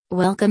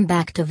Welcome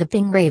back to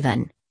Vaping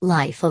Raven,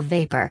 Life of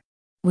Vapor.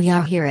 We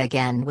are here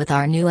again with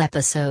our new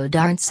episode.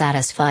 Aren't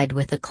satisfied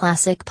with the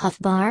classic puff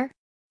bar?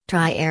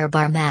 Try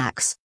AirBar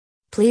Max.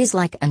 Please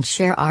like and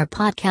share our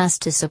podcast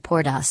to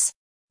support us.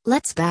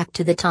 Let's back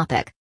to the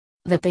topic.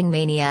 Vaping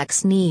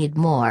maniacs need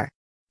more.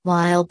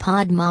 While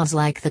pod mods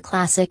like the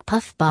classic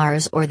puff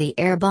bars or the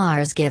air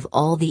bars give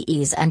all the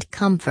ease and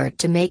comfort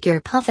to make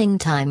your puffing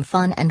time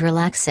fun and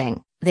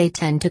relaxing, they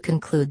tend to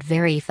conclude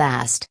very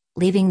fast,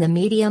 leaving the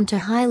medium to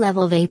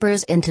high-level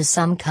vapors into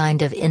some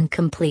kind of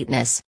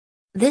incompleteness.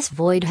 This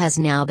void has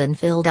now been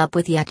filled up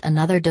with yet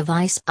another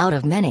device out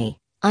of many,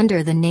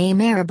 under the name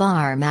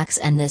AirBar Max,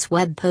 and this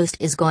web post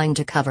is going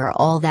to cover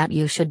all that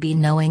you should be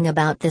knowing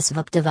about this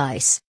vape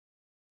device.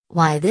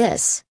 Why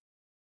this?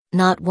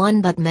 Not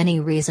one but many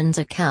reasons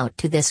account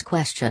to this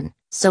question,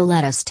 so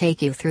let us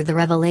take you through the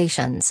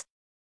revelations.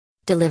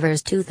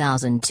 Delivers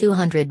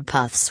 2,200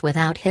 puffs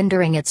without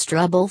hindering its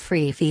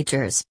trouble-free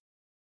features.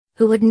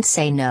 Who wouldn't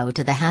say no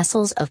to the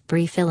hassles of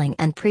pre-filling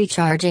and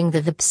pre-charging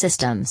the vape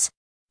systems?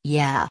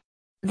 Yeah.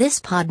 This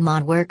pod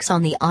mod works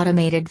on the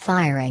automated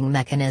firing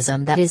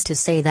mechanism, that is to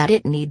say that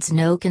it needs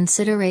no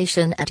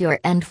consideration at your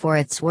end for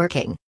its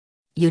working.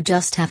 You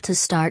just have to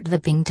start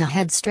vaping to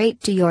head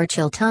straight to your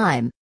chill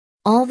time.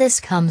 All this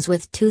comes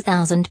with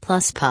 2,000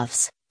 plus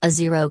puffs, a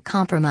zero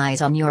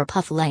compromise on your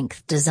puff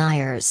length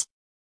desires.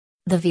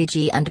 The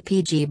VG and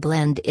PG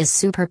blend is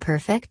super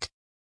perfect.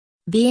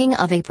 Being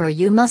a vapor,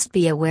 you must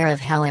be aware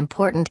of how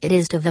important it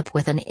is to vape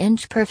with an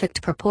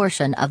inch-perfect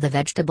proportion of the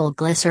vegetable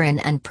glycerin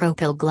and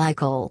propyl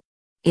glycol.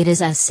 It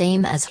is as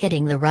same as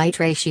hitting the right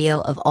ratio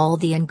of all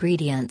the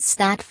ingredients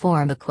that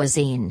form a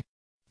cuisine.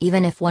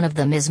 Even if one of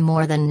them is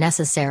more than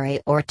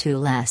necessary or too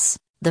less,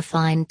 the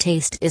fine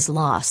taste is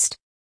lost.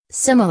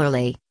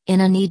 Similarly, in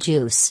an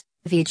e-juice,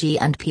 VG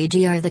and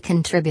PG are the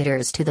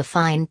contributors to the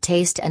fine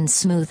taste and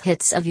smooth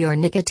hits of your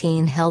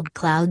nicotine-held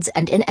clouds,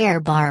 and in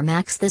AirBar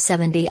Max the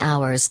 70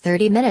 hours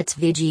 30 minutes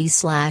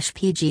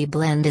VG/PG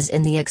blend is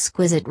in the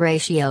exquisite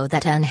ratio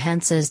that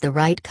enhances the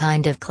right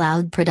kind of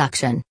cloud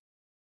production.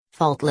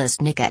 Faultless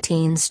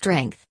nicotine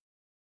strength.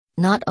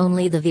 Not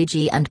only the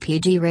VG and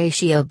PG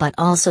ratio but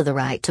also the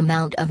right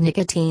amount of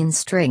nicotine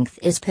strength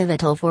is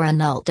pivotal for an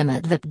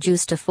ultimate vape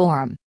juice to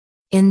form.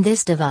 In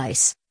this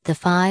device, the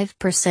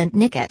 5%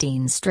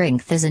 nicotine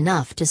strength is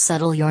enough to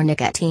settle your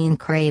nicotine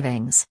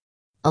cravings.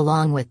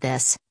 Along with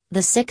this,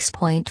 the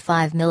 6.5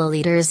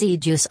 ml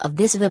e-juice of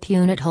this vape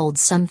unit holds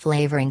some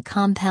flavoring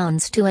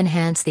compounds to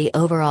enhance the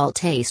overall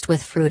taste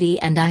with fruity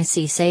and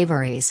icy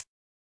savories.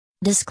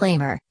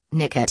 Disclaimer: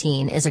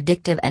 nicotine is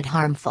addictive and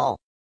harmful.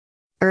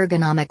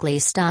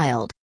 Ergonomically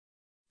styled.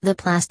 The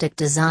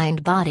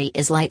plastic-designed body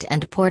is light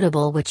and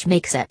portable, which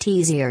makes it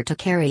easier to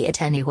carry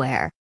it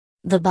anywhere.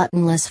 The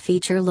buttonless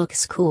feature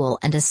looks cool,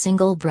 and a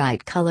single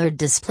bright-colored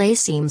display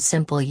seems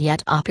simple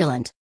yet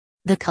opulent.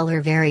 The color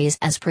varies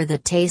as per the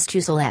taste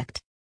you select.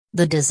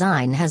 The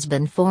design has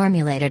been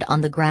formulated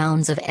on the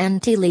grounds of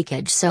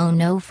anti-leakage, so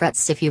no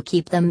frets if you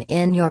keep them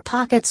in your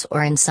pockets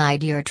or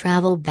inside your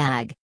travel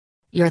bag.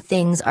 Your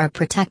things are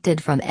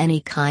protected from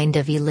any kind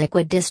of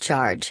e-liquid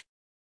discharge.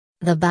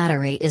 The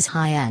battery is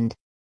high-end.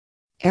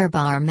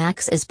 AirBar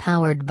Max is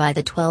powered by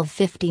the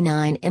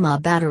 1259 mAh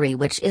battery,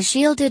 which is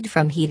shielded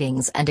from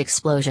heatings and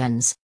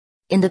explosions.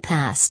 In the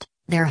past,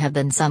 there have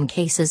been some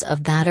cases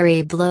of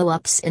battery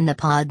blow-ups in the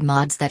pod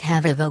mods that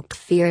have evoked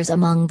fears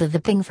among the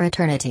vaping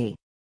fraternity.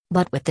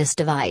 But with this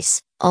device,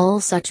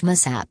 all such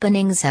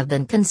mishappenings have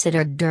been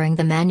considered during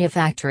the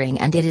manufacturing,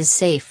 and it is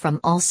safe from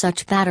all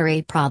such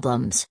battery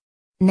problems.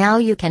 Now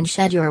you can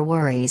shed your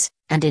worries,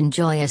 and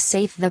enjoy a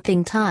safe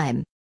vaping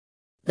time.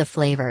 The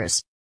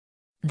flavors.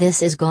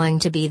 This is going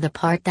to be the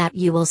part that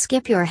you will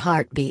skip your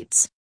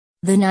heartbeats.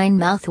 The 9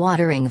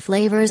 mouth-watering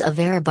flavors of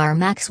AirBar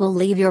Max will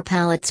leave your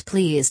palates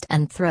pleased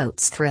and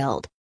throats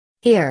thrilled.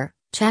 Here,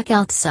 check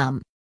out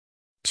some.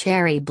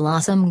 Cherry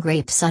blossom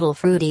grape, subtle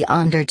fruity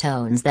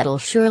undertones that'll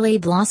surely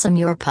blossom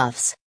your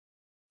puffs.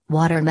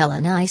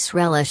 Watermelon ice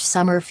relish,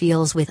 summer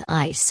feels with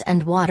ice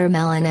and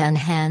watermelon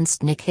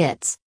enhanced nic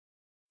hits.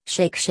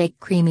 Shake shake,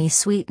 creamy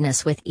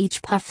sweetness with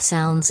each puff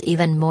sounds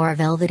even more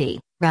velvety,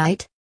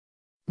 right?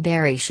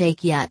 Berry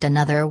shake, yet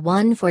another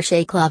one for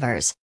shake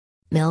lovers.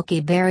 Milky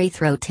berry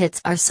throat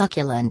hits are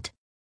succulent.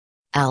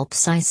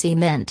 Alps icy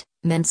mint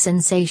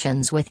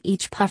sensations with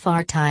each puff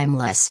are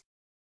timeless.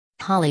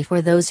 Holly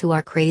for those who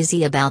are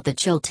crazy about the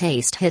chill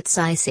taste hits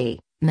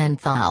icy,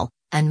 menthol,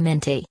 and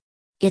minty.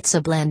 It's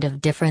a blend of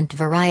different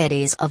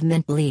varieties of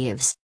mint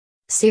leaves.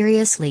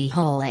 Seriously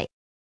holy.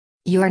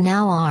 You are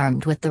now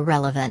armed with the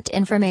relevant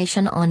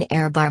information on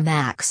AirBar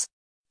Max.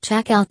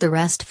 Check out the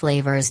rest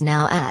flavors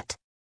now at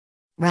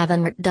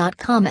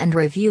ravenmart.com and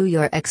review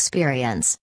your experience.